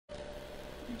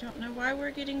don't know why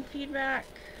we're getting feedback.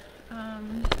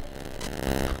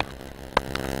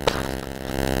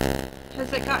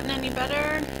 Has it gotten any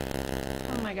better?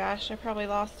 Oh my gosh, I probably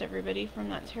lost everybody from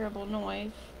that terrible noise.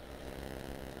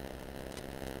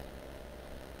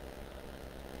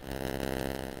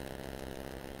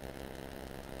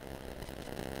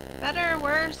 Better,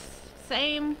 worse,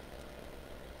 same?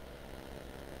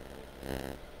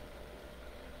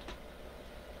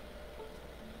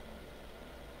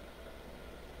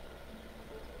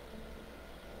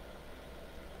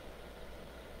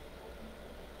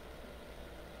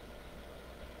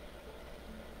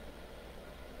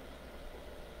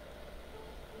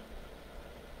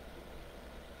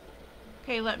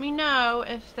 Okay, let me know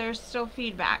if there's still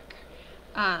feedback.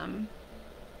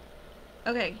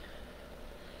 Okay.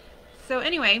 So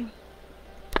anyway,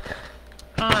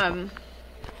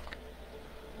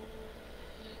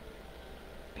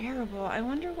 bearable. I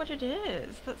wonder what it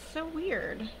is. That's so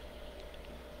weird.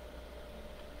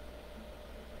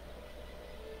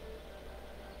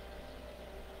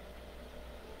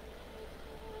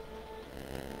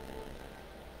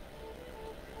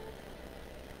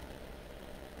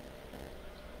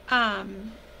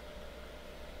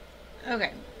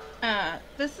 Okay.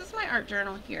 This is my art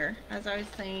journal here, as I was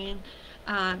saying.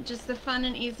 Just a fun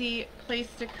and easy place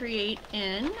to create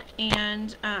in.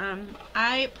 And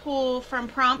I pull from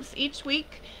prompts each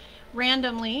week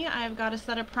randomly. I've got a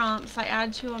set of prompts. I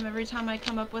add to them every time I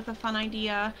come up with a fun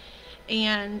idea.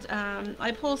 And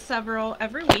I pull several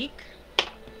every week.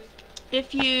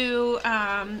 If you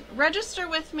register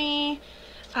with me,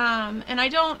 and I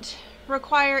don't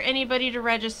require anybody to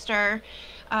register,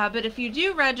 but if you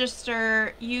do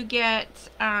register, you get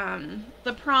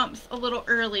the prompts a little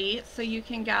early so you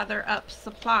can gather up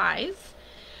supplies.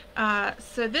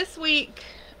 So this week,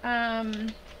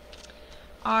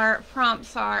 our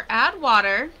prompts are add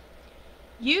water,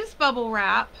 use bubble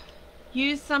wrap,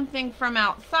 use something from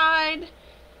outside,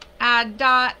 add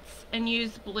dots, and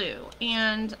use blue.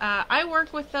 And I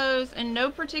work with those in no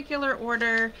particular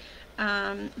order.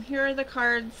 Here are the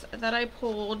cards that I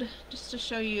pulled just to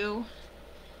show you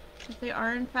that they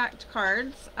are in fact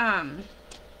cards. I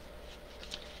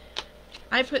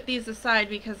put these aside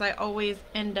because I always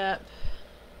end up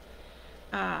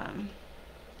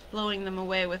blowing them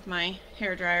away with my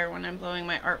hairdryer when I'm blowing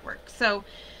my artwork. So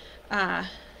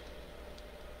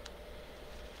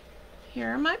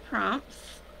here are my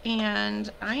prompts,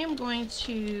 and I am going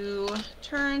to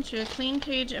turn to a clean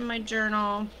page in my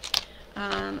journal.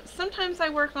 Sometimes I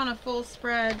work on a full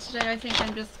spread. Today I think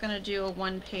I'm just going to do a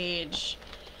one-page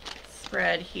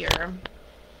spread here.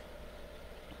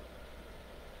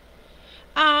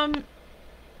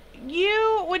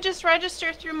 You would just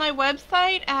register through my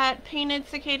website at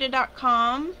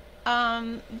paintedcicada.com.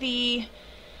 The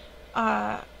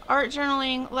art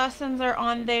journaling lessons are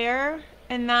on there,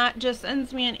 and that just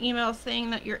sends me an email saying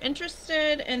that you're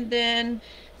interested, and then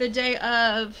the day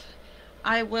of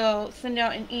I will send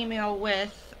out an email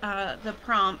with the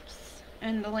prompts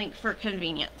and the link for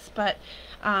convenience. But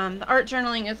the art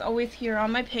journaling is always here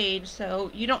on my page,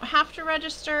 so you don't have to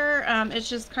register. It's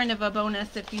just kind of a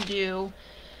bonus. If you do,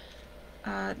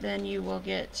 then you will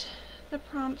get the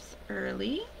prompts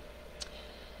early.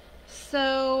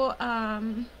 So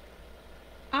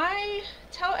I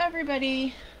tell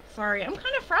everybody, sorry, I'm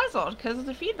kind of frazzled because of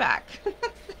the feedback.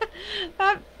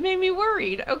 That made me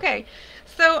worried. Okay,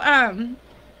 so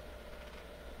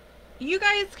you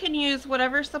guys can use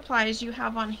whatever supplies you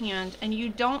have on hand, and you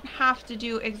don't have to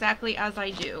do exactly as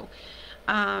I do.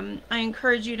 I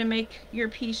encourage you to make your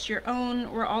piece your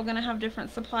own. We're all going to have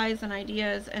different supplies and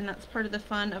ideas, and that's part of the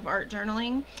fun of art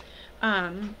journaling.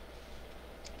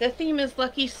 The theme is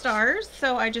Lucky Stars,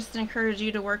 so I just encourage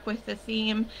you to work with the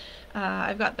theme.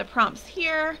 I've got the prompts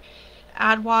here.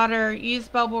 Add water, use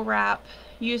bubble wrap,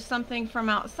 use something from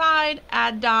outside,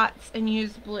 add dots, and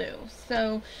use blue.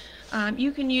 So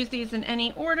you can use these in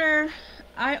any order.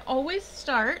 I always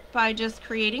start by just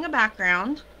creating a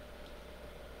background.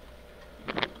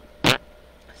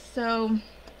 So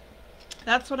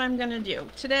that's what I'm going to do.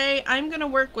 Today I'm going to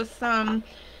work with some,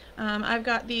 I've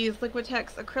got these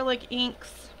Liquitex acrylic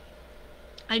inks.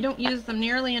 I don't use them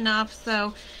nearly enough,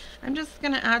 so I'm just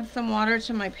going to add some water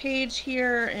to my page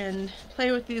here and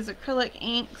play with these acrylic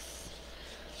inks.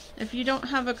 If you don't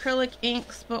have acrylic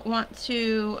inks but want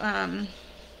to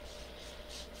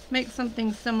make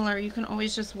something similar, you can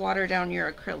always just water down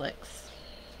your acrylics.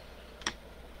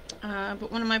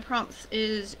 But one of my prompts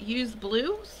is use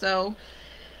blue, so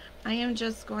I am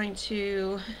just going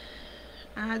to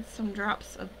add some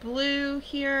drops of blue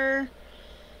here.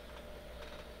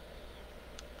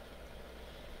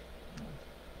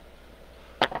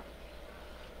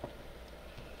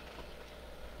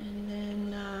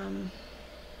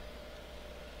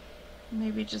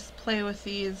 maybe just play with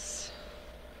these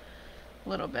a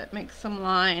little bit, make some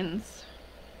lines.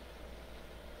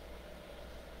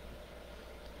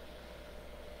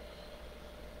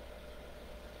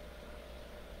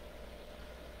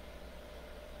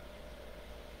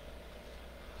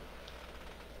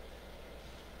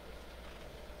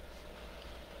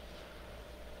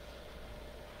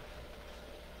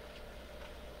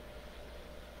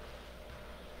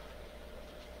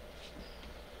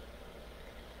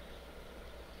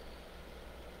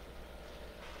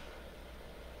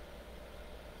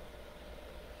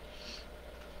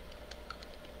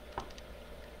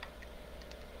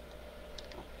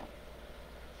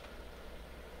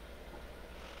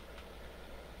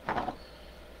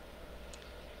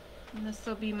 And this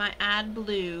will be my Add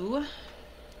Blue.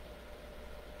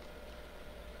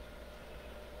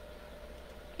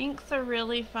 Inks are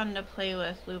really fun to play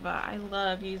with, Luba. I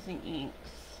love using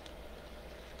inks.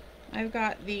 I've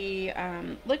got the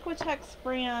Liquitex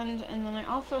brand, and then I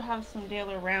also have some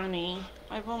Daler Rowney.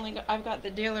 I've got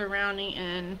the Daler Rowney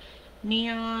in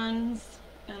neons,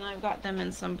 and I've got them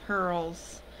in some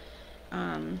pearls.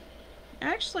 I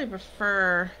actually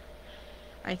prefer,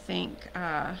 I think,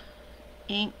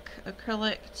 ink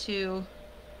acrylic to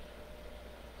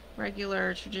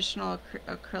regular traditional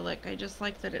acrylic. I just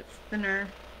like that it's thinner.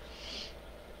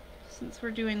 Since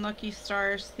we're doing Lucky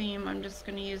Stars theme, I'm just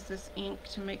going to use this ink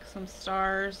to make some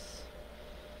stars.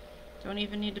 Don't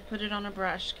even need to put it on a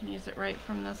brush. Can use it right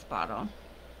from this bottle.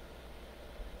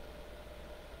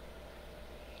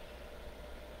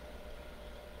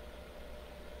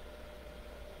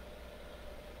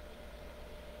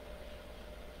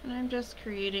 And I'm just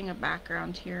creating a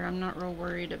background here. I'm not real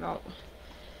worried about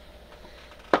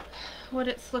what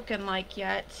it's looking like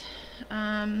yet.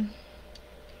 One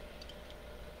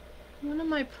of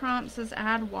my prompts is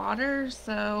add water,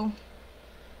 so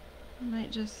I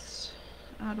might just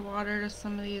add water to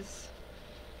some of these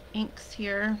inks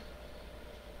here.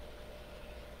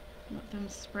 Let them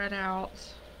spread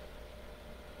out.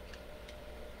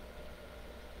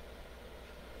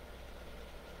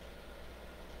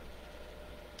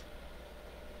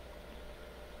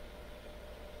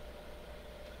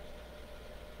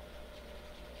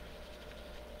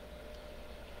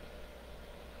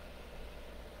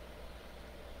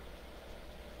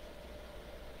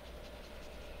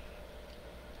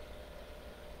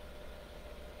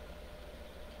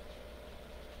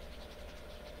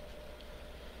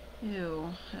 Ooh,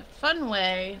 a fun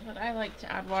way that I like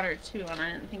to add water too, and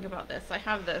I didn't think about this. I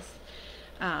have this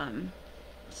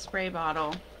spray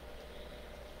bottle.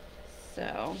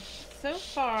 So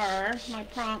far my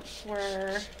prompts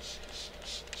were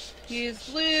use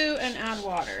blue and add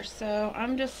water. So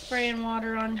I'm just spraying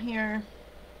water on here.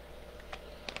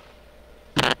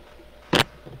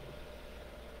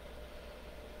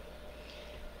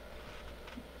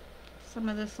 Some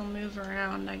of this will move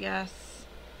around, I guess.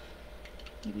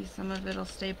 Maybe some of it'll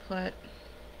stay put.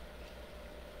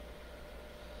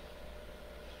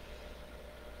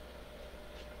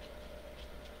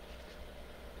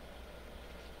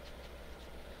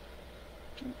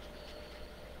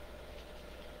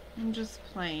 I'm just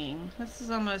playing. This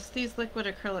is almost, these liquid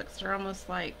acrylics are almost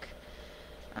like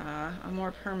a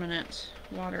more permanent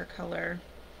watercolor.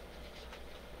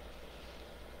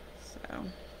 So.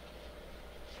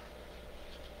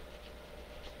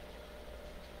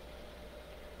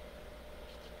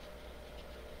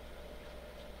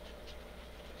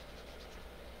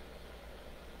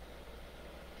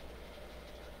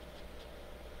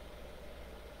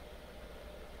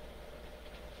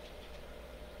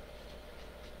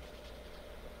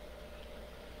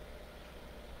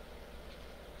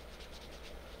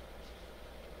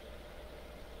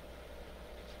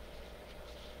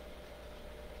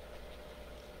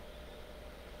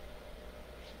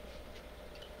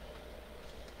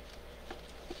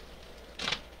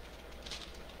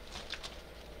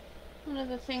 One of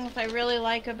the things I really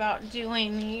like about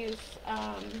doing these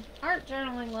art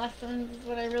journaling lessons is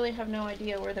that I really have no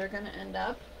idea where they're going to end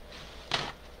up.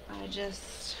 I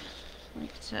just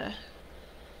like to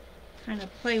kind of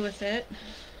play with it.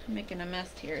 I'm making a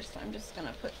mess here, so I'm just going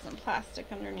to put some plastic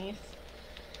underneath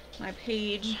my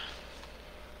page.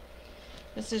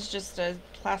 This is just a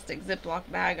plastic Ziploc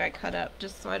bag I cut up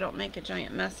just so I don't make a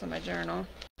giant mess in my journal.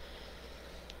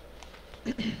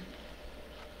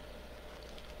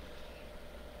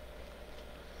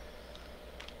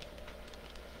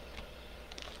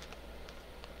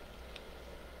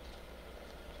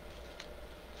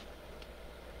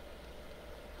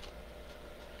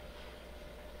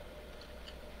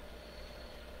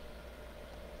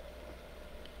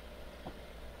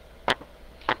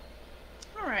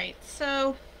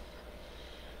 So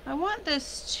I want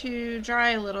this to dry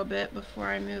a little bit before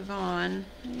I move on.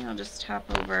 Maybe I'll just tap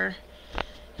over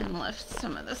and lift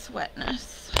some of this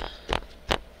wetness.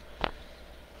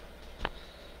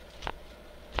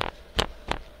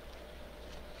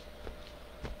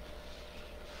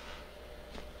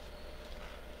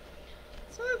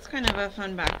 So that's kind of a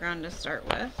fun background to start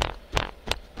with.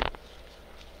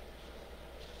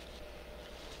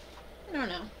 I don't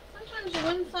know. Sometimes you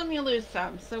win some, you lose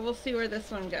some. So we'll see where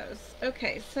this one goes.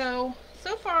 Okay, so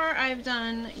far I've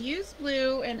done use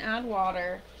blue and add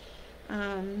water.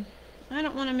 I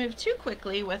don't want to move too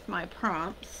quickly with my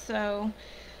prompts, so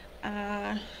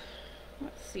let's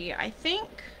see. I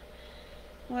think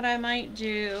what I might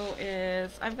do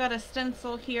is, I've got a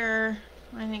stencil here.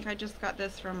 I think I just got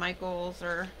this from Michaels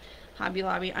or Hobby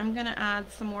Lobby. I'm gonna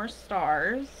add some more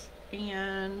stars,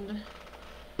 and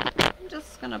I'm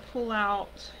just gonna pull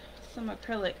out some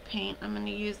acrylic paint. I'm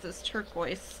gonna use this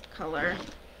turquoise color.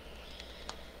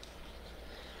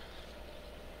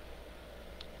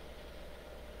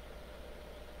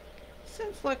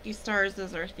 Since Lucky Stars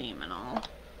is our theme and all,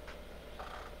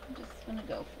 I'm just gonna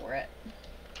go for it.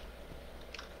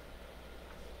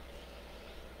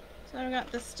 So I've got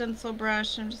this stencil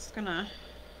brush. I'm just gonna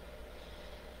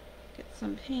get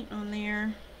some paint on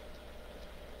there.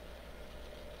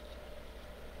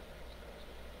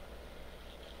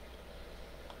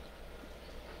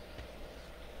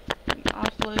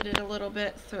 Offload it a little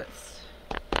bit so it's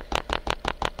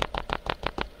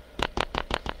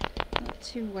not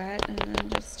too wet, and then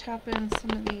just tap in some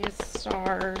of these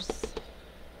stars.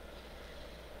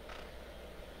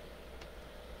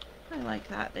 I like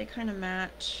that. They kind of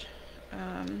match.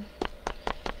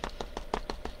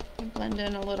 They blend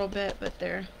in a little bit, but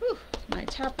they're, whew, when I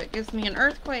tap it gives me an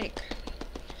earthquake.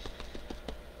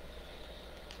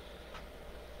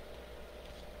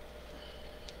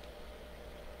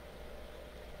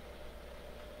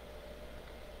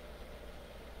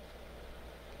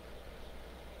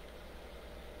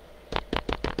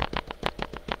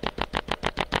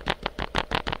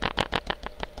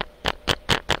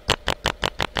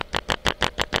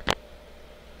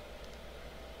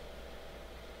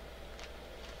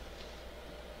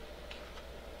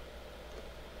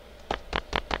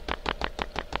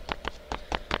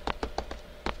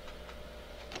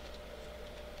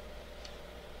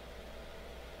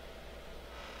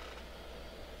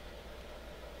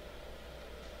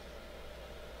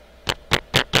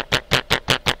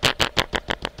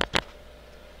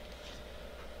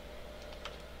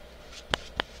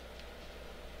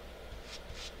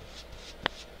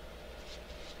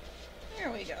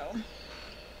 There we go.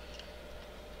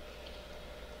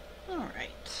 All right.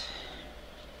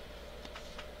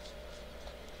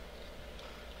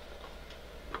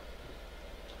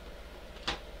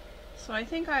 So I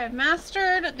think I have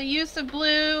mastered the use of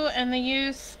blue and the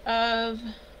use of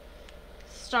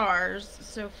stars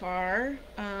so far.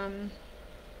 I'm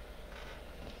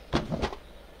gonna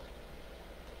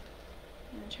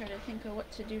try to think of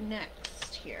what to do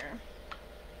next here.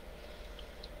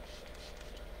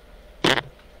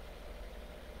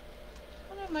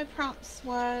 One of my prompts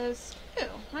was,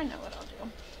 I know what I'll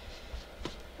do.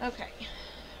 Okay.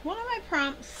 One of my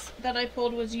prompts that I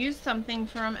pulled was use something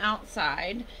from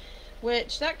outside,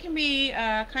 which that can be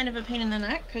kind of a pain in the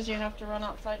neck because you have to run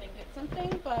outside and get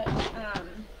something, but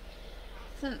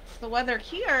since the weather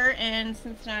here in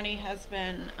Cincinnati has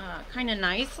been kind of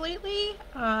nice lately,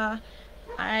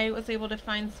 I was able to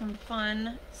find some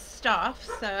fun stuff.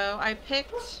 So I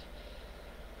picked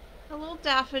a little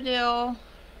daffodil,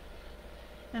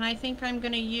 and I think I'm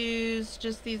going to use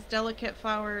just these delicate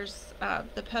flowers,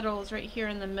 the petals right here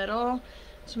in the middle,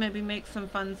 to maybe make some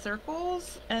fun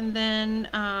circles. And then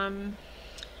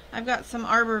I've got some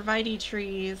arborvitae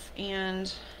trees,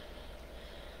 and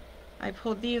I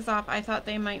pulled these off. I thought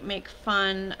they might make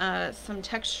fun some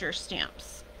texture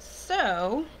stamps.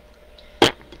 So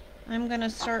I'm going to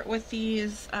start with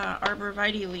these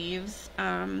arborvitae leaves.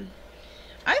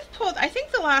 I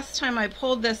think the last time I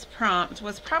pulled this prompt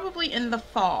was probably in the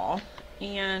fall,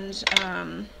 and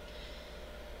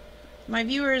my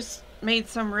viewers made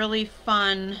some really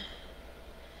fun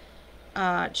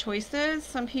choices.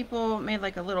 Some people made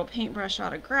like a little paintbrush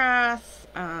out of grass.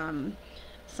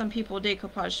 Some people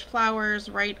decoupaged flowers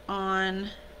right on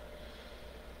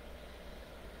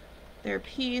their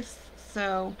piece,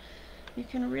 so you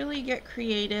can really get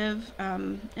creative.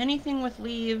 Anything with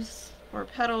leaves or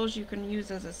petals you can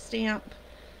use as a stamp.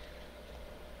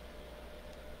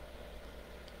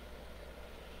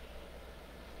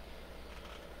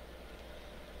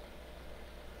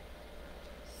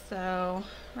 So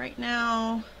right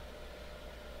now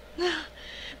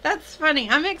That's funny.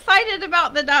 I'm excited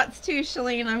about the dots too,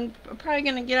 Shalene. I'm probably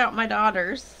going to get out my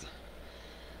daughters.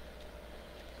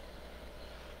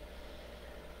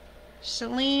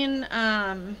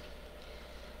 Shalene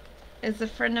is a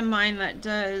friend of mine that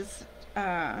does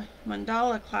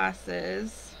mandala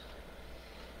classes.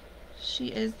 She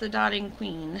is the dotting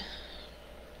queen.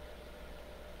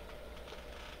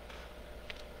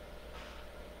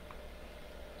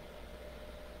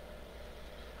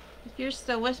 If you're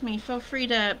still with me, feel free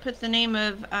to put the name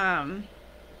of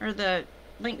or the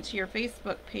link to your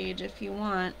Facebook page if you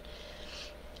want.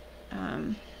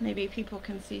 Maybe people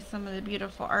can see some of the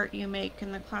beautiful art you make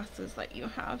in the classes that you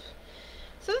have.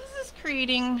 So this is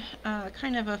creating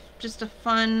kind of just a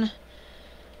fun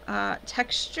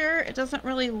texture. It doesn't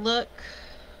really look,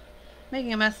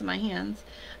 making a mess of my hands.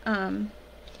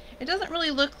 It doesn't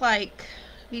really look like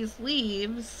these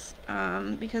leaves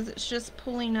because it's just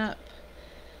pulling up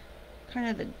kind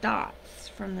of the dots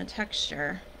from the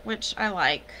texture, which I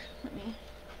like. Let me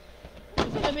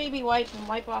get a baby wipe and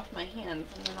wipe off my hands,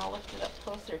 and then I'll lift it up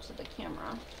closer to the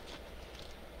camera.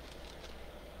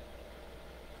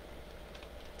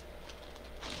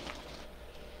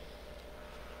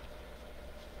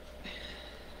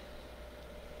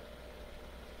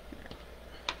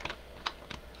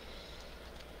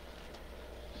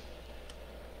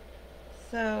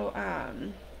 So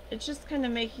it's just kind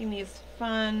of making these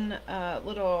fun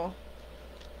little,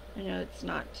 I know it's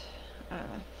not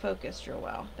focused real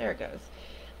well. There it goes.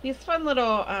 These fun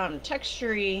little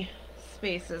texture-y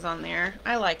spaces on there.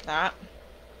 I like that.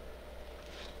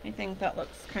 I think that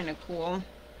looks kind of cool.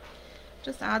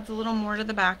 Just adds a little more to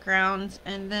the background.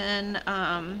 And then,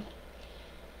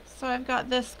 so I've got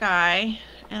this guy,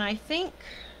 and I think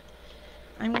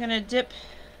I'm going to dip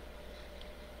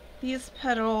these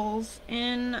petals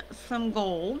in some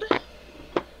gold.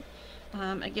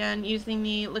 Again, using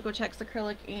the Liquitex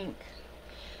acrylic ink.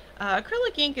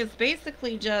 Acrylic ink is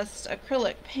basically just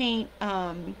acrylic paint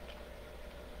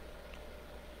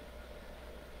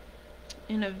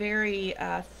in a very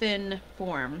thin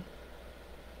form.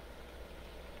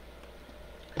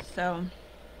 So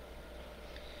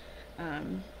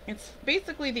it's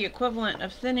basically the equivalent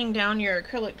of thinning down your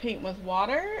acrylic paint with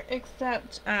water,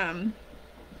 except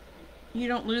you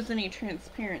don't lose any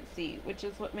transparency, which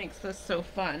is what makes this so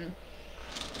fun.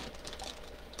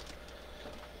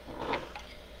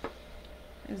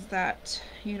 Is that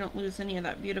you don't lose any of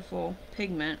that beautiful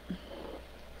pigment.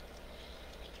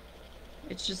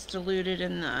 It's just diluted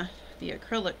in the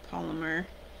acrylic polymer.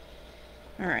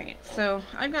 Alright, so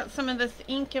I've got some of this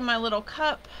ink in my little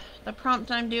cup. The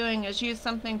prompt I'm doing is use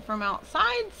something from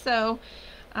outside, so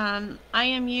I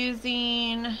am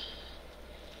using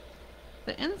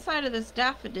the inside of this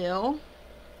daffodil.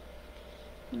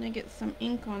 I'm going to get some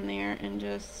ink on there and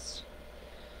just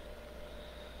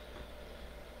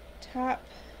tap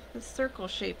the circle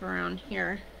shape around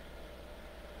here.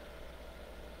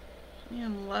 I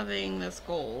am loving this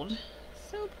gold.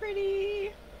 So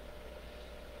pretty.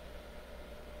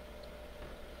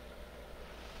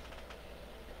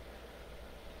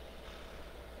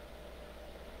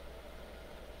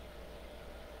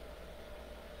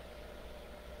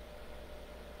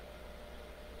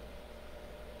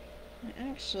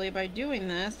 Actually, by doing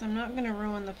this, I'm not going to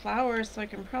ruin the flowers, so I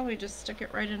can probably just stick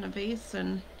it right in a vase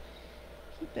and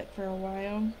keep it for a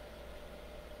while.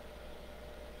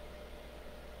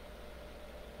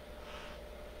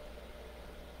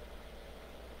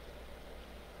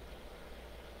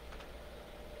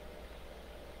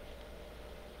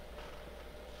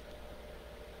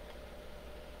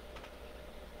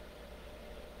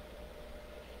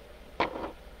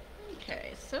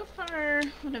 Okay, so far,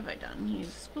 what have I done?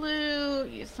 Use blue,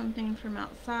 use something from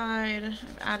outside,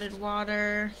 I've added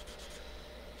water.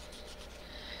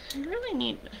 I really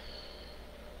need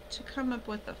to come up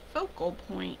with a focal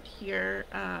point here.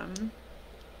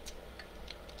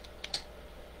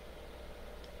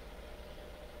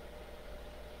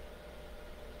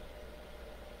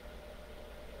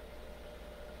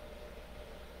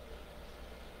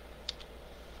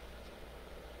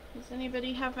 Does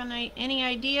anybody have any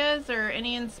ideas or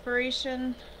any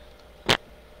inspiration?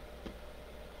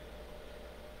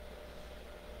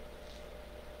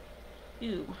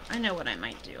 Ooh, I know what I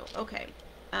might do. Okay.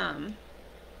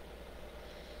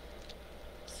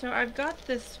 So I've got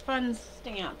this fun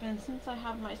stamp, and since I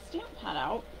have my stamp pad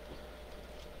out,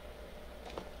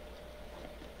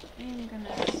 I'm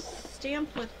gonna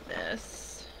stamp with this.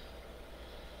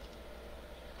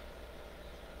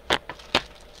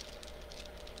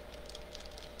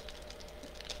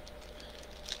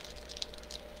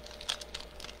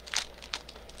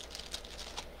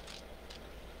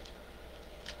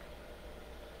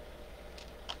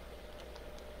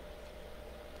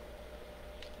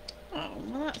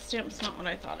 stamp's not what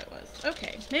I thought it was.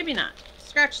 Okay, maybe not.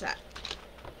 Scratch that.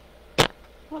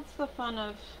 What's the fun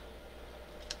of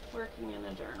working in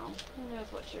a journal? Who knows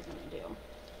what you're gonna do?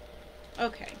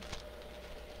 Okay.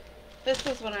 This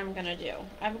is what I'm gonna do.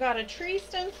 I've got a tree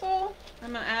stencil.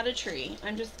 I'm gonna add a tree.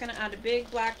 I'm just gonna add a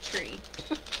big black tree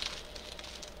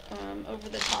over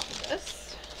the top of this.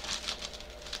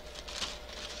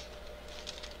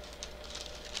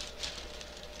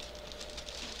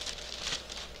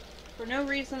 For no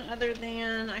reason other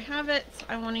than I have it,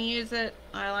 I want to use it,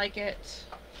 I like it.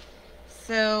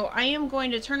 So I am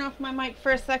going to turn off my mic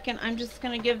for a second. I'm just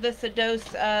going to give this a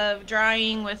dose of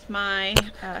drying with my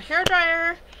hair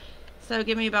dryer. So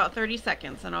give me about 30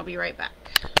 seconds and I'll be right back.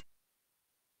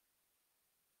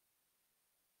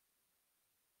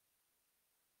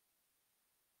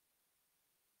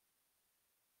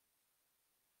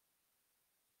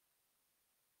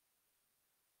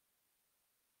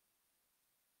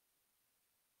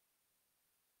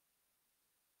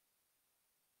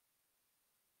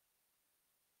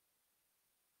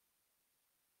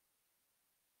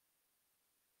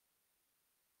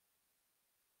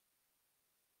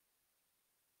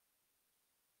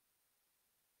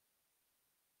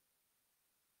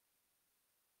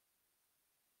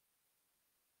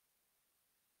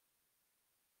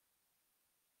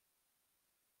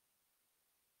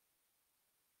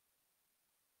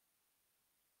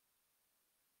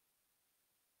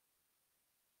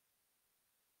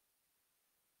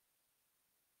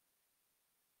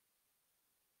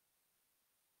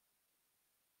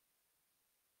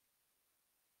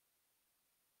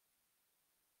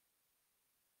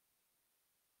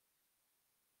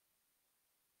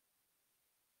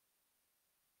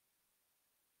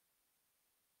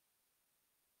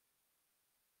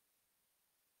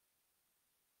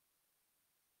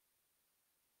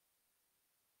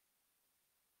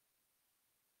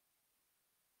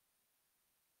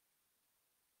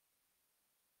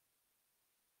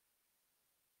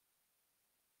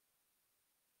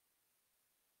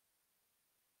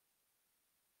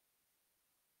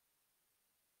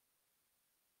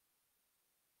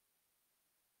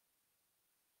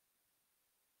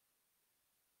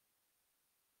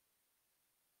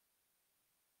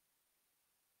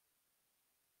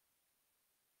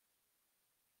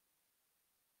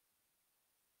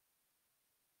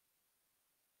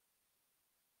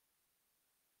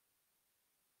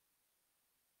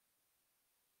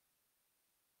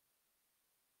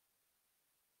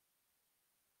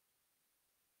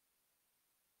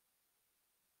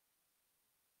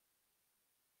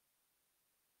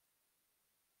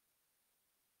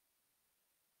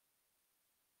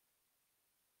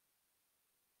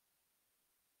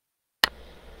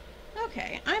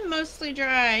 Okay, I'm mostly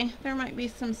dry. There might be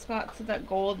some spots of that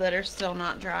gold that are still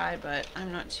not dry, but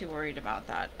I'm not too worried about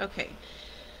that. Okay,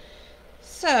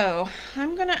 so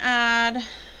I'm gonna add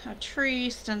a tree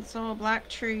stencil, a black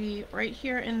tree, right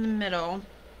here in the middle.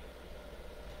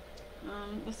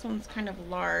 This one's kind of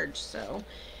large, so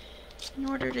in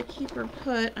order to keep her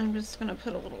put, I'm just gonna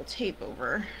put a little tape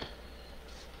over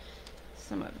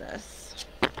some of this.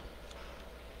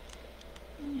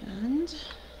 And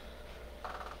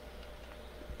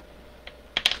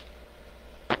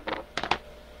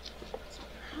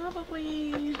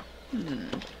probably, I'm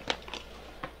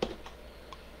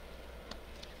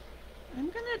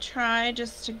gonna try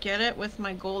just to get it with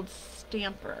my gold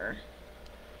stamper.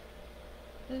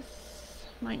 This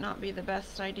might not be the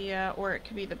best idea, or it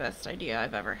could be the best idea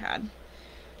I've ever had.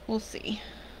 We'll see.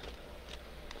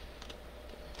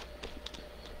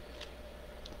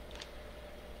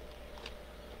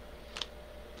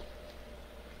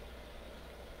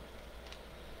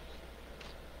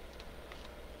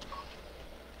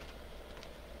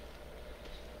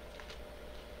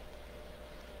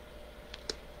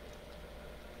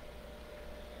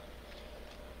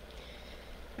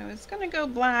 I was gonna go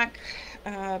black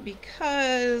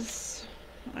because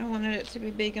I wanted it to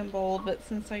be big and bold, but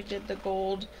since I did the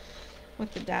gold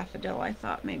with the daffodil, I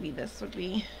thought maybe this would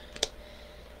be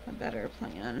a better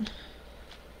plan.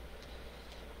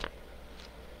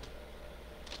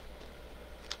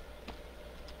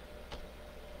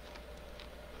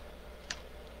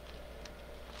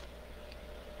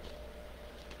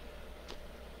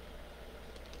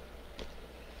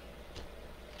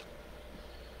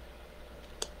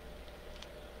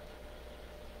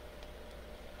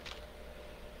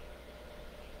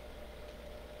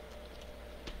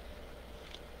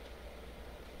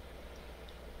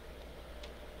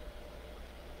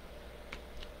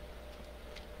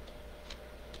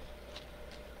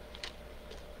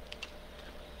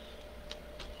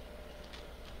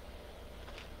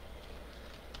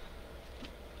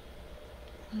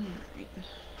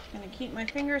 Gonna keep my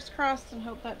fingers crossed and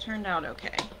hope that turned out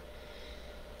okay.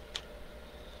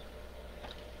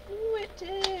 Ooh,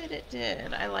 it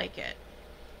did. I like it.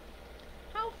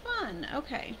 How fun.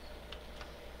 Okay.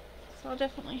 So I'll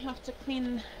definitely have to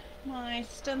clean my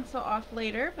stencil off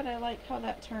later, but I like how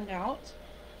that turned out.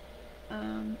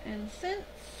 And since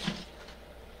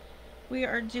we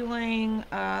are doing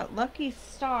Lucky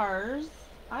Stars,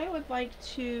 I would like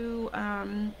to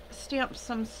stamp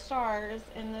some stars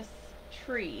in this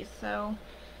tree. So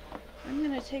I'm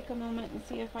going to take a moment and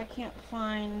see if I can't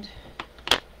find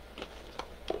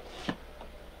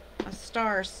a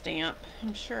star stamp.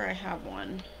 I'm sure I have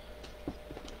one.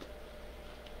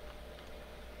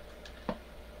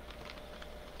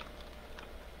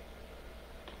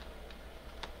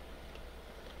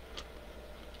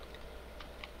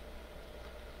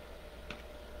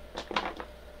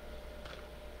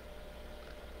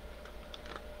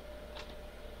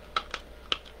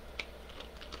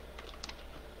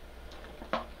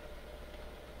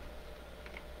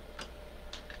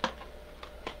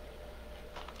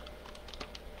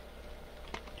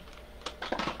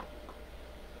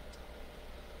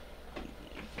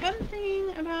 Fun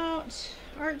thing about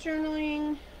art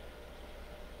journaling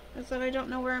is that I don't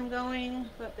know where I'm going,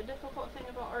 but the difficult thing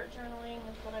about art journaling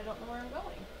is that I don't know where I'm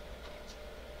going.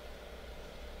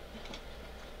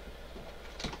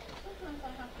 Sometimes I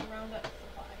have to round up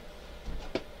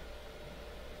supplies.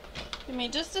 Give me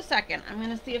just a second. I'm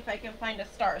going to see if I can find a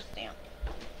star stamp.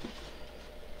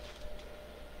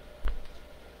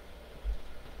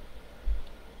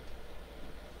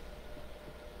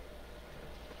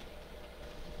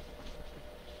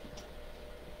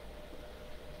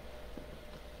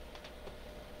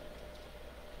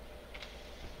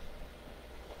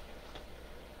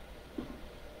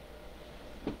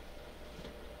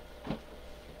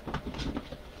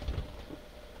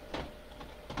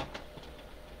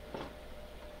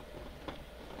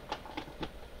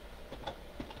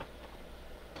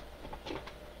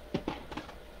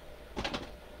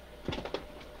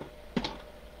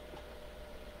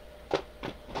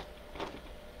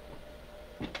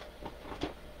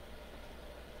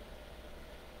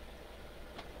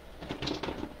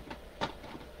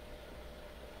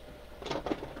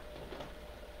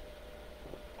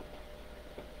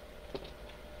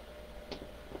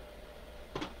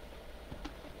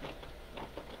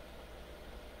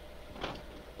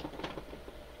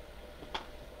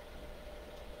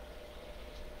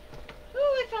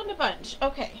 Found a bunch.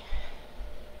 Okay.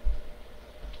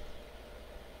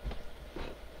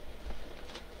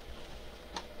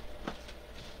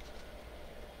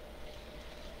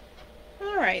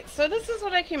 Alright, so this is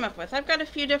what I came up with. I've got a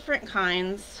few different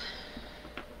kinds.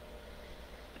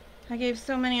 I gave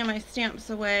so many of my stamps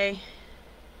away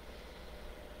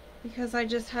because I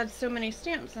just had so many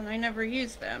stamps and I never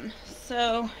used them.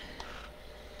 So,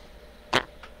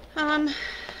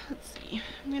 let's see.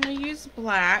 I'm going to use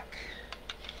black.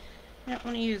 I don't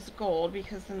want to use gold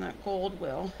because then that gold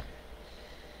will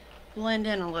blend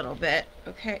in a little bit.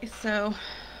 Okay, so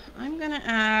I'm going to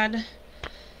add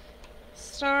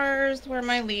stars where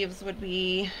my leaves would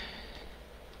be.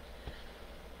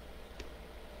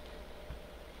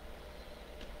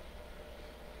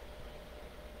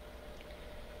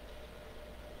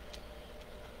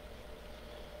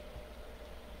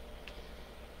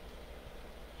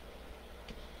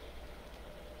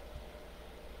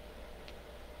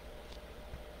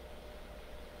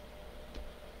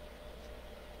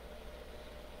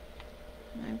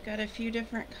 I've got a few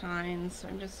different kinds, so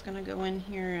I'm just going to go in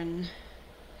here and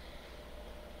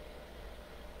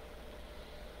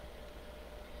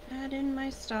add in my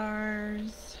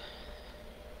stars.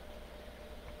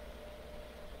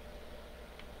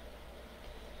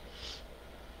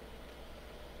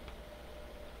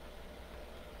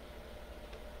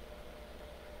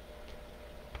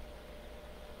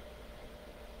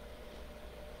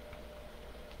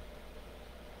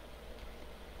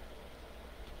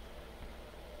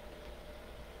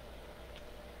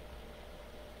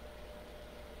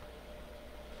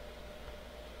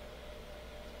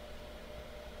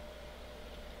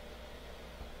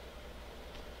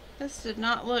 This did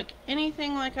not look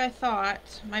anything like I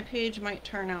thought my page might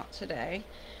turn out today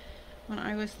when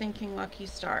I was thinking Lucky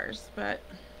Stars, but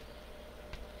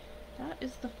that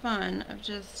is the fun of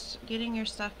just getting your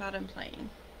stuff out and playing.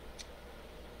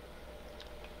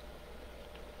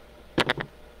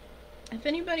 If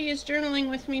anybody is journaling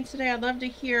with me today, I'd love to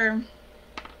hear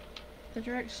the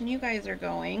direction you guys are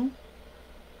going.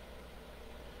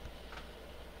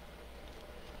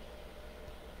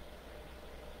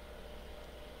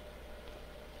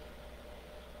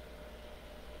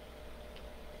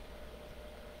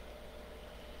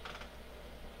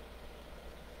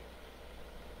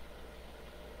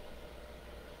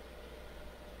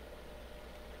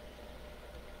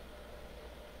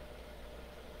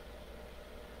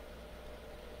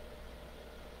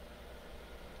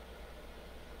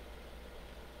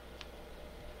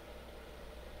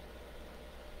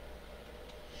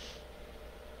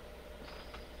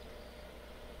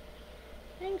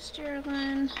 Thanks,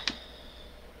 Geraldine.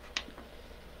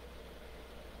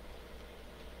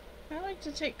 I like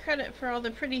to take credit for all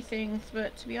the pretty things,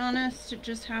 but to be honest, it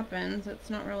just happens. It's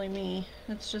not really me.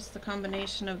 It's just the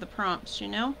combination of the prompts, you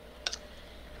know?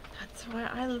 That's why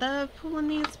I love pulling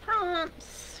these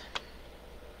prompts.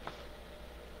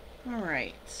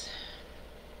 Alright.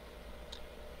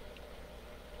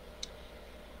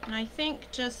 And I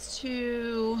think just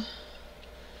to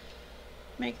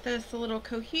make this a little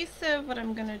cohesive, what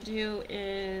I'm going to do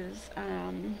is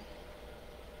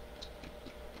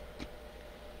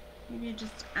maybe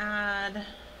just add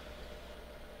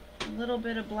a little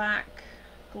bit of black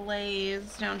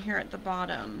glaze down here at the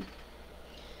bottom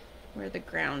where the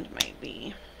ground might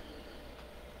be.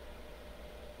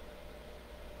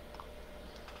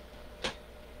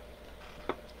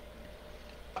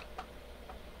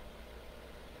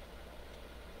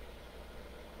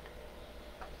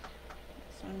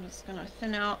 So I'm just going to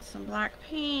thin out some black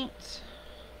paint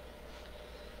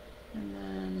and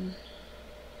then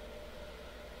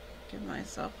give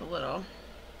myself a little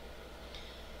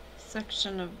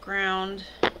section of ground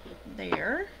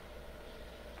there.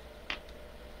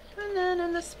 And then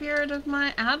in the spirit of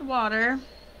my add water,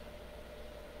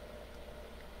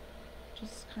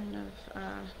 just kind of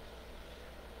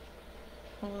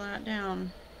pull that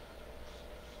down.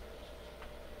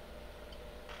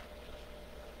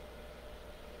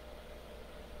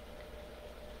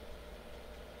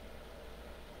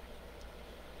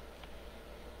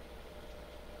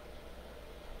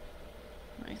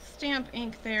 My stamp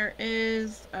ink there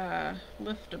is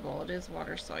liftable. It is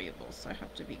water soluble, so I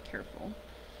have to be careful.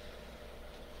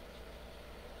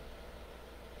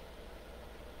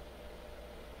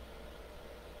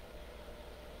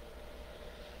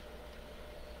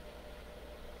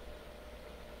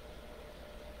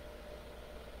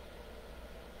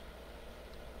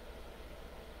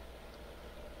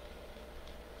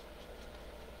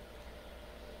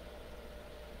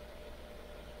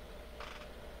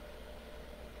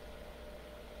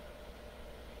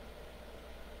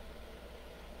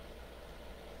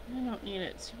 I don't need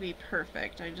it to be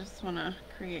perfect. I just want to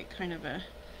create kind of a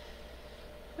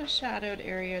shadowed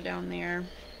area down there.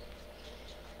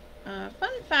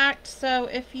 Fun fact, so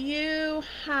if you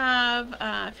have,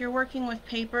 if you're working with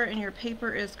paper and your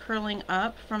paper is curling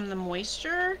up from the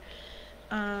moisture,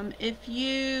 if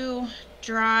you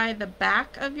dry the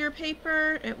back of your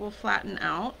paper, it will flatten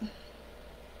out.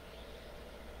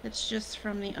 It's just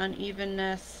from the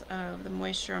unevenness of the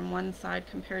moisture on one side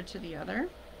compared to the other.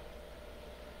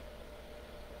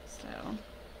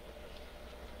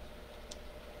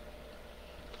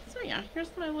 So yeah, here's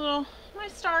my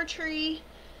star tree.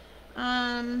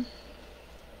 I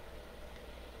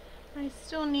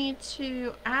still need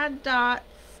to add dots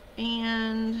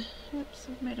and, oops,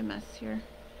 I've made a mess here.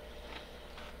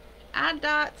 Add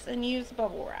dots and use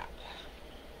bubble wrap.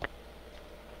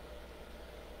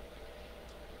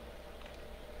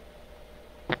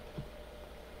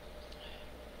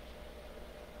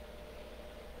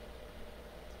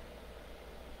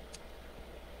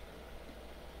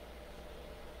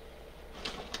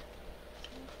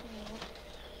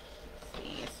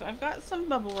 So I've got some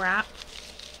bubble wrap.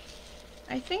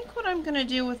 I think what I'm going to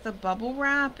do with the bubble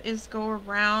wrap is go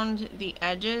around the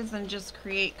edges and just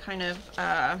create kind of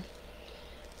a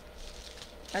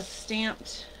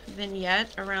stamped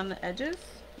vignette around the edges.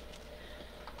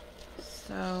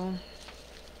 So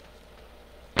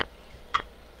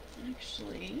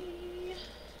actually,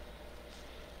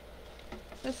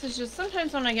 this is just,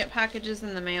 sometimes when I get packages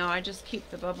in the mail, I just keep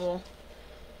the bubble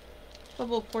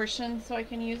portion so I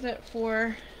can use it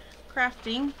for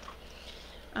crafting.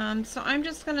 So I'm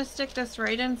just going to stick this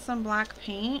right in some black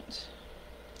paint.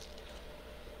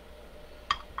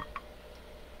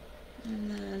 And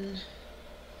then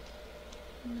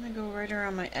I'm going to go right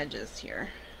around my edges here.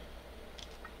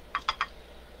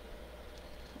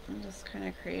 And just kind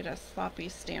of create a sloppy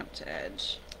stamped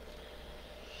edge.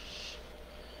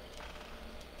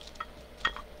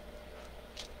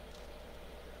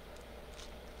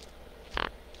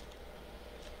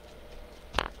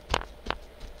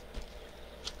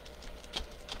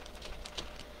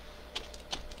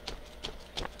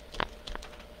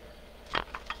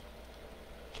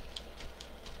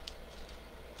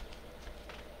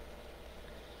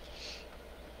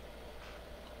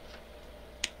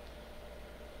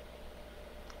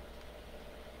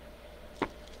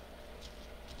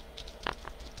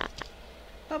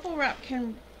 Bubble wrap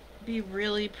can be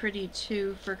really pretty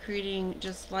too for creating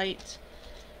just light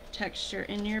texture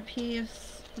in your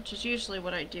piece, which is usually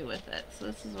what I do with it. So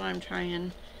this is what I'm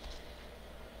trying,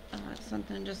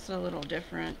 something just a little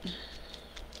different.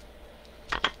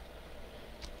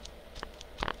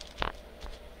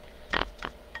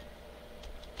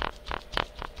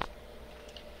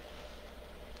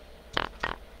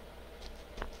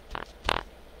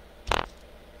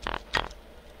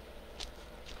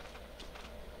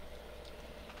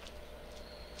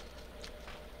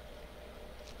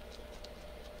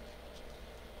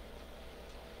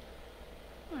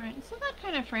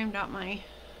 kind of framed out my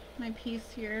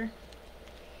piece here.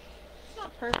 It's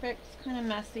not perfect, it's kind of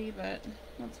messy, but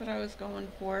that's what I was going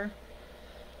for.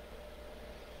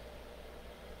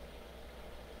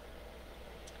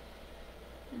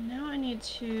 And now I need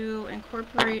to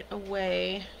incorporate a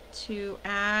way to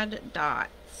add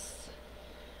dots.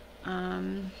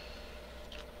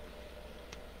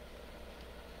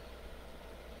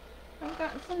 I've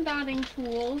got some dotting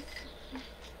tools.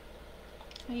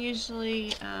 I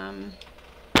usually, I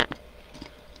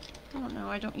don't know,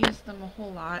 I don't use them a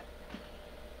whole lot.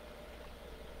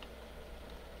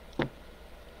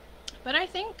 But I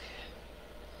think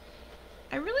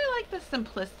I really like the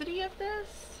simplicity of this.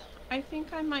 I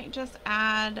think I might just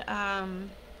add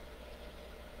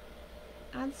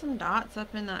some dots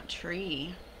up in that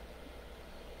tree.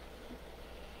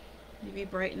 Maybe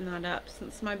brighten that up.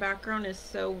 Since my background is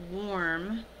so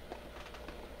warm,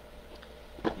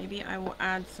 maybe I will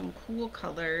add some cool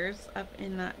colors up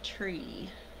in that tree.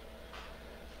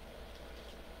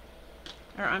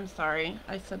 Or I'm sorry,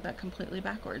 I said that completely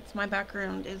backwards. My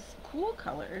background is cool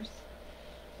colors.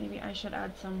 Maybe I should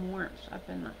add some warmth up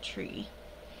in that tree.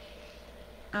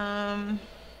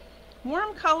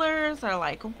 Warm colors are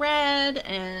like red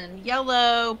and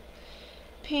yellow,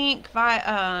 pink,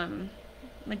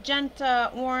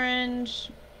 magenta, orange.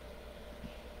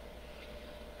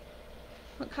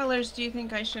 What colors do you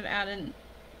think I should add in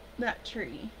that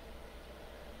tree?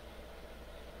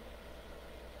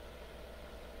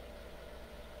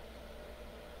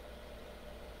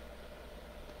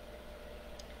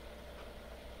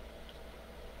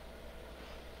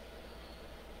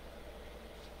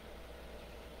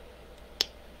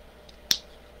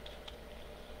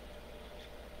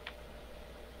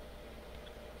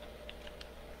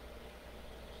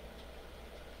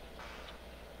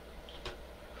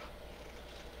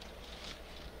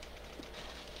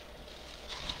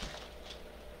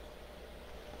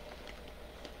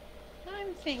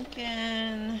 I'm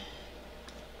thinking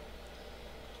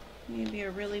maybe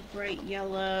a really bright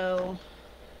yellow.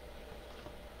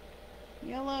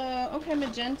 Okay,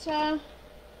 magenta.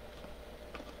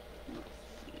 Let's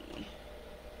see.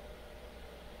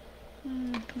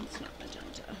 It's not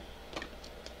magenta.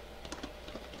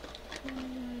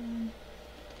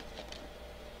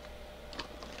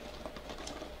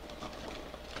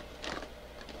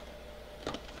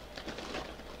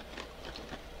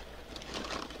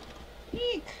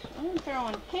 Eek! I'm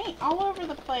throwing paint all over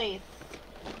the place.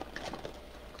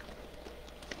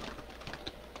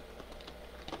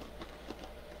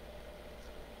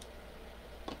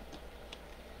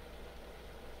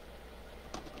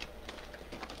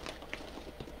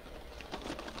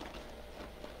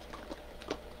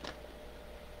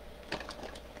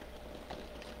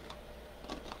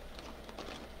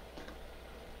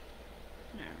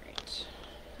 Alright,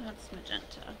 that's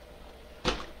magenta.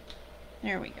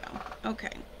 There we go. Okay.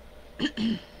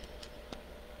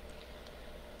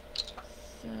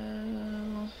 So,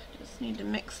 just need to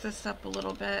mix this up a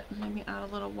little bit. Maybe add a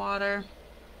little water.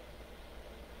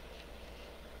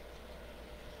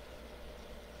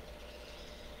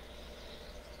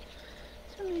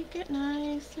 To make it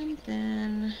nice and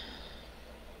thin.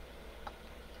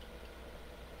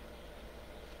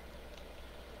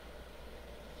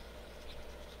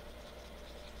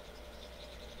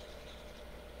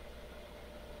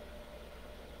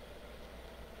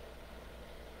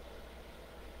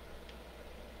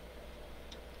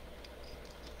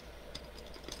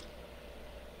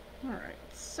 Alright,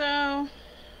 so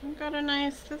I've got a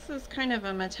nice, this is kind of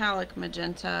a metallic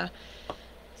magenta.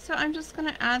 So I'm just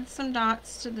going to add some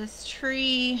dots to this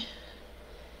tree.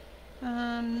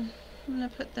 I'm going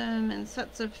to put them in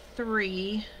sets of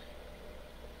 3.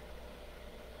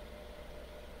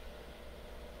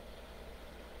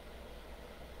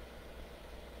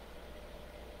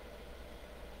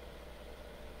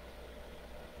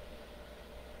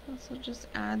 Also just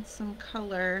add some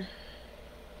color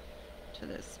to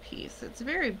this piece. It's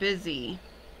very busy.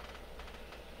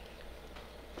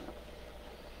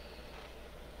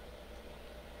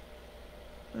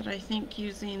 But I think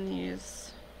using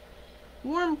these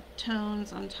warm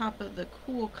tones on top of the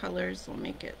cool colors will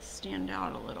make it stand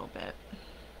out a little bit.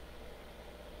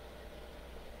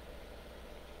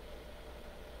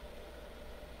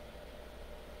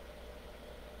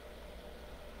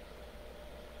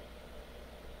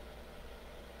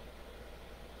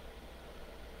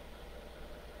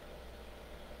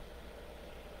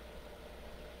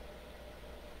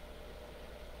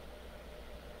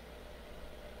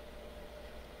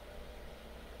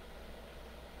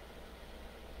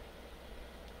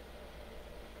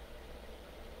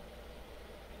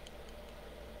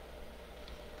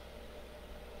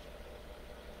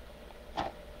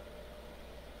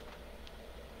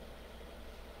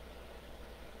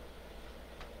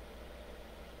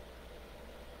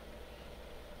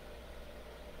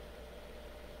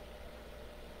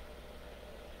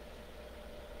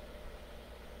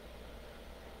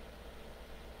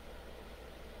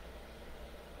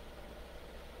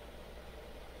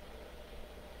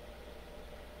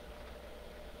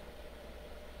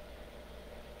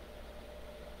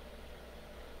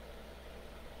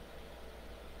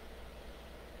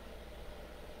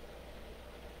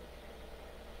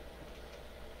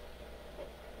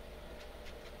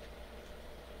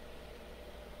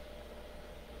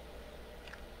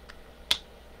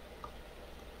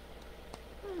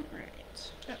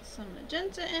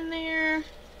 magenta in there.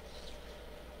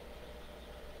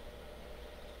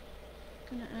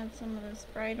 Gonna add some of this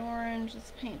bright orange.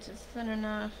 This paint is thin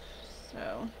enough,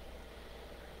 so.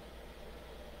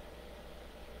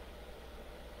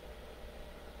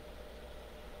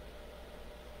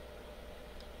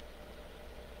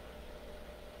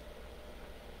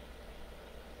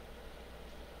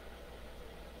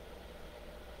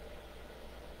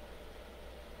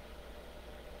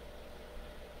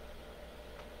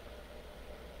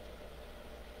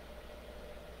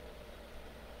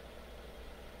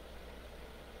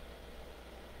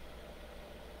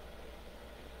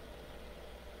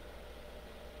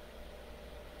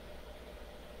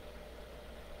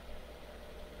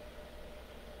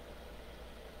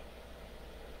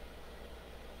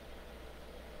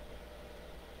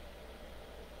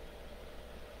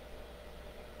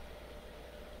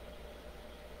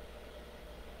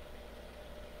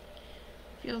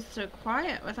 Feels so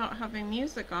quiet without having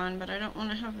music on, but I don't want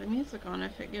to have the music on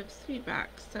if it gives feedback,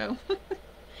 so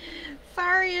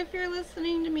sorry if you're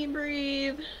listening to me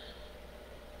breathe.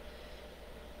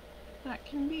 That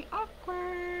can be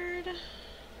awkward.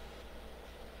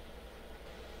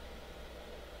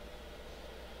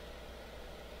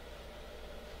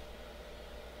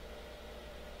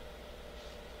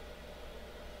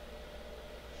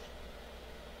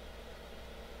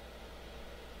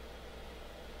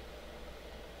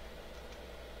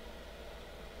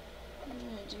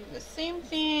 Do the same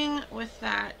thing with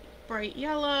that bright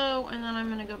yellow, and then I'm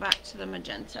going to go back to the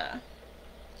magenta.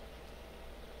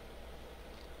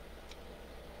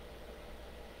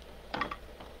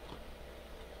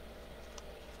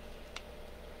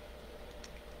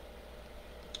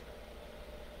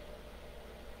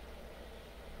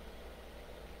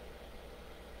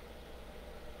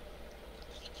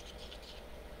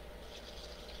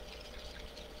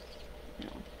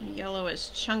 Yellow is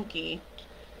chunky.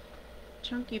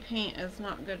 Chunky paint is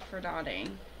not good for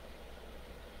dotting.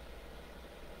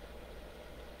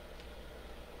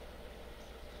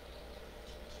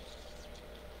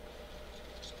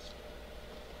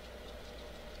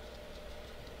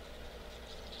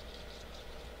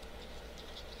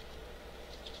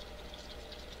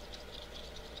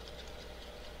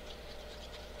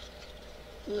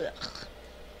 Ugh.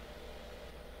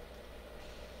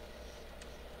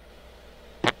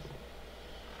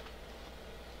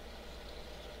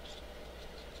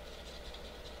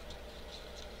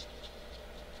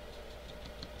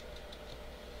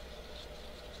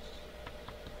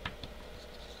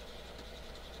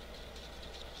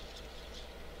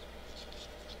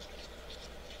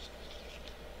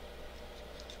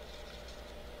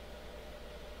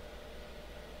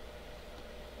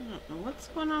 I don't know what's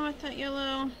going on with that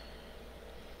yellow,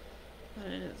 but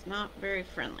it is not very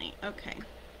friendly. Okay.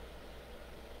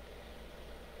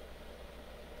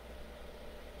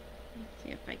 Let's see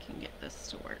if I can get this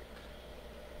to work.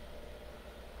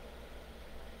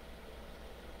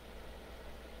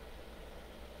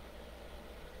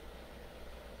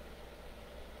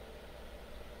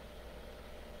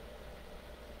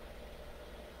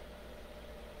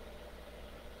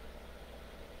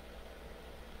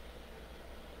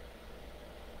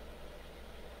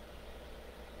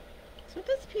 So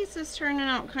this piece is turning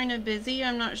out kind of busy.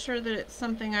 I'm not sure that it's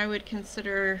something I would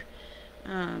consider,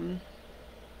 you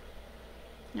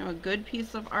know, a good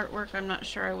piece of artwork. I'm not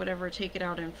sure I would ever take it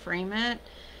out and frame it,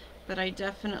 but I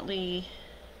definitely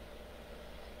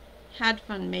had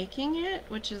fun making it,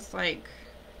 which is like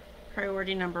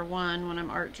priority number one when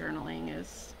I'm art journaling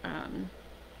is,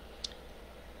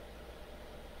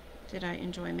 did I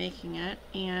enjoy making it?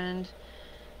 And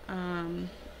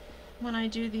when I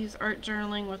do these art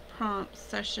journaling with prompt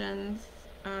sessions,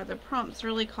 the prompts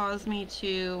really cause me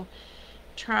to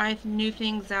try new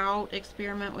things out,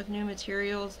 experiment with new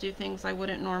materials, do things I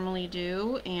wouldn't normally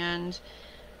do, and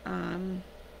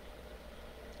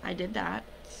I did that,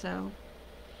 so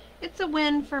it's a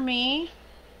win for me.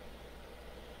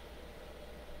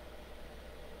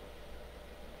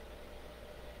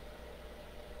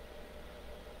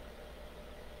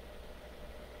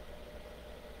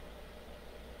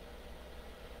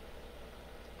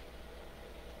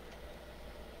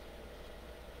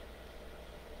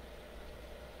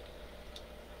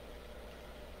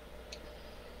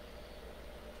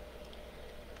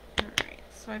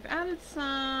 So I've added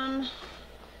some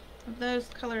of those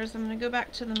colors. I'm going to go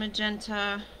back to the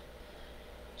magenta,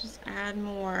 just add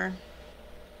more,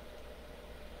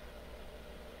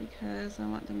 because I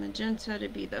want the magenta to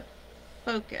be the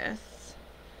focus.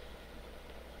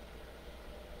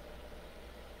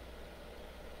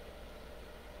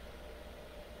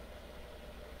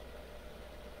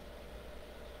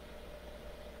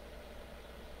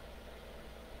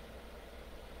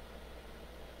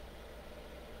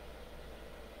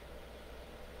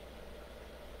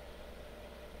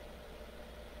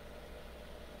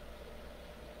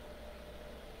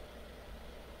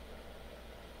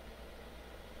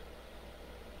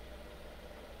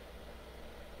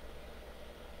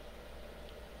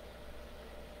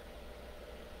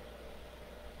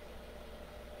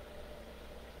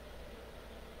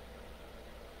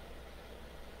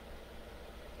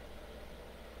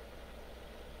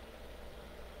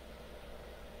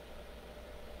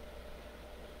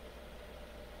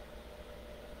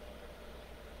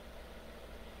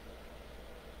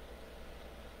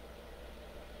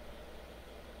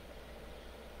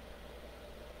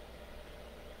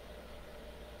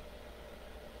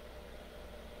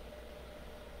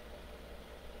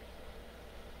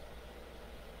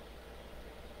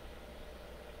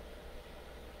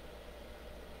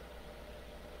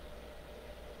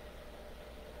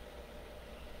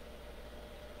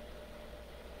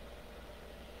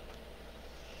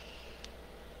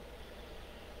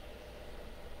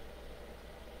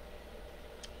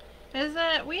 Is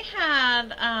it? We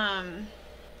had,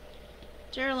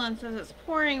 Geraldine says it's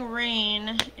pouring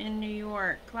rain in New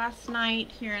York. Last night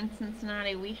here in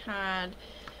Cincinnati, we had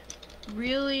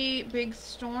really big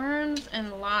storms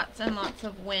and lots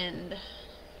of wind.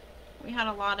 We had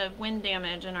a lot of wind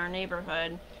damage in our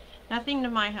neighborhood. Nothing to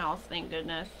my house, thank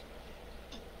goodness.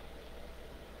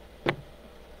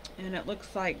 And it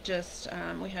looks like just,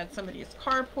 we had somebody's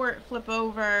carport flip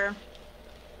over.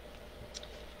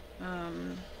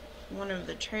 One of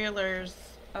the trailers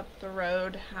up the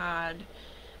road had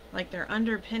like their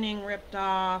underpinning ripped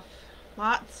off.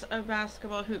 Lots of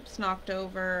basketball hoops knocked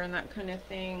over and that kind of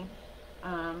thing.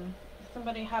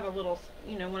 Somebody had a little,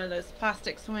 you know, one of those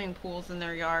plastic swimming pools in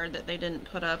their yard that they didn't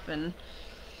put up, and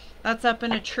that's up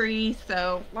in a tree.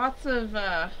 So lots of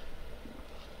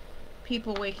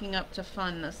people waking up to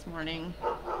fun this morning.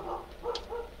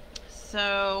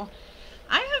 So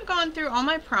I have gone through all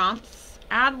my prompts.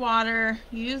 Add water,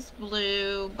 use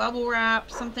blue, bubble wrap,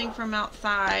 something from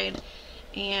outside,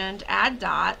 and add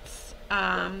dots.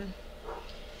 I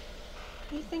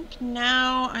think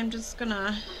now I'm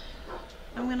gonna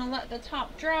let the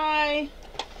top dry.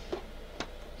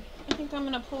 I think I'm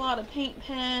gonna pull out a paint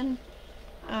pen.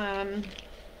 Ooh,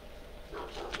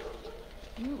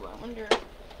 I wonder,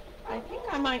 I think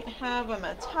I might have a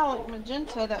metallic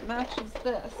magenta that matches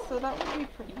this, so that would be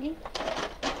pretty.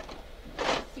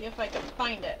 See if I can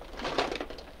find it.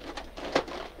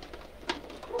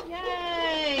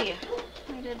 Yay!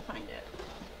 I did find it.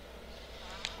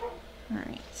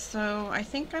 Alright, so I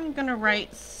think I'm gonna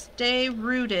write "Stay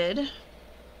Rooted."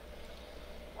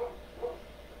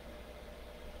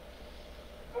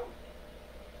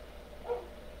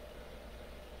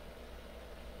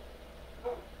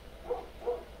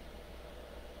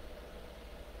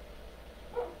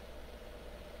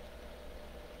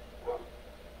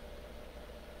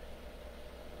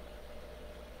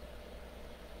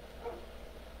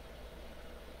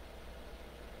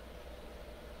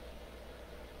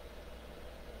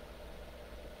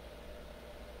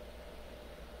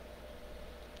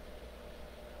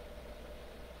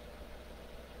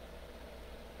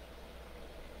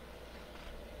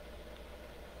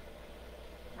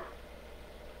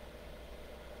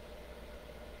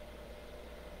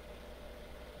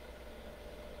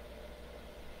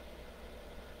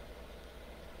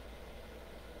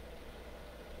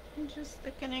 I'm just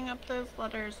thickening up those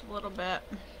letters a little bit.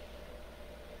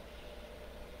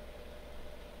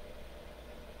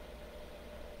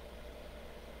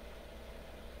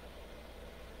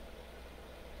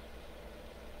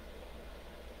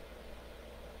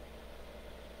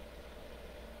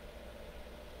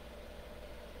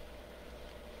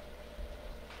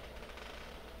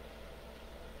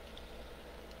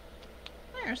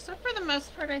 There, so for the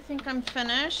most part I think I'm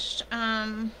finished.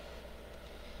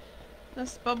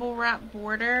 This bubble wrap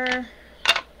border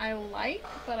I like,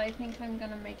 but I think I'm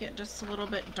gonna make it just a little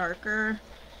bit darker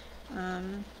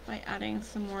by adding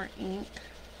some more ink.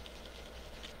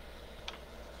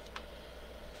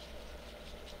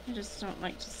 I just don't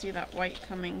like to see that white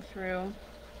coming through.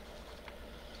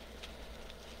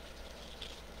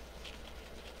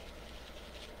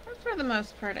 But for the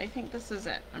most part, I think this is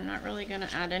it. I'm not really gonna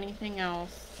add anything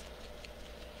else.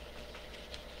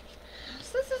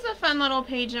 This is a fun little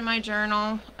page in my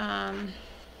journal.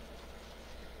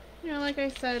 You know, like I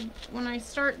said, when I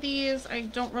start these, I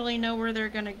don't really know where they're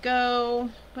gonna go,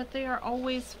 but they are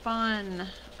always fun.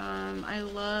 I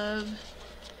love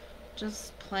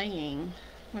just playing,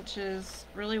 which is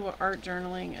really what art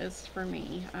journaling is for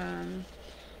me. I'm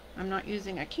not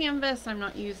using a canvas, I'm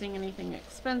not using anything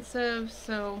expensive,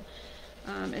 so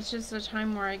it's just a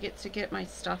time where I get to get my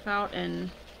stuff out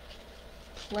and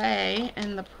play,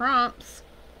 and the prompts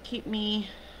keep me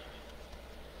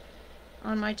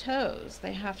on my toes.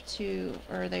 They have to,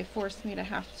 or they force me to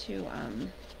have to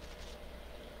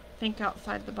think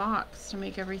outside the box to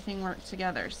make everything work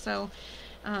together. So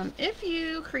if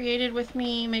you created with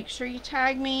me, make sure you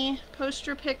tag me, post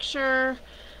your picture,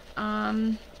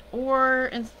 or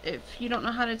if you don't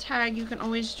know how to tag, you can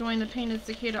always join the Painted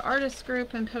Cicada Artist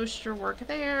Group and post your work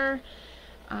there.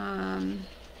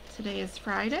 Today is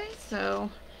Friday,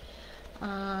 so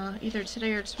either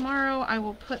today or tomorrow I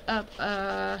will put up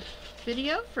a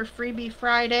video for Freebie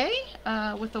Friday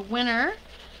with a winner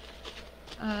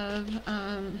of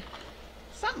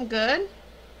something good.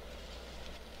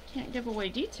 Can't give away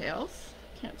details,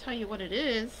 can't tell you what it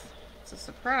is, it's a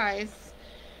surprise.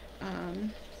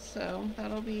 So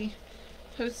that'll be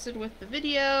posted with the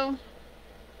video.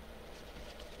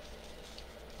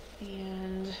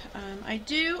 And I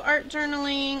do art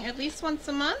journaling at least once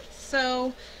a month,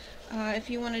 so if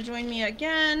you want to join me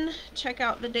again, check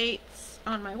out the dates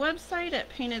on my website at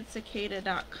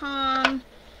paintedcicada.com.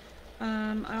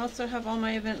 I also have all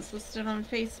my events listed on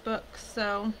Facebook,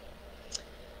 so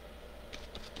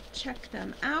check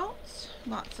them out.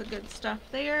 Lots of good stuff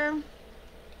there.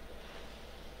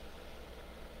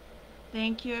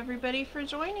 Thank you everybody for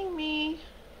joining me.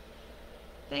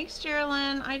 Thanks,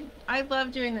 Geraldine. I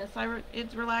love doing this.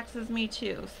 It relaxes me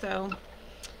too, so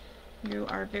you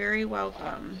are very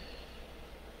welcome.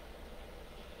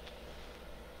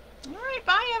 All right,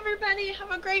 bye everybody.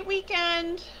 Have a great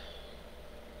weekend.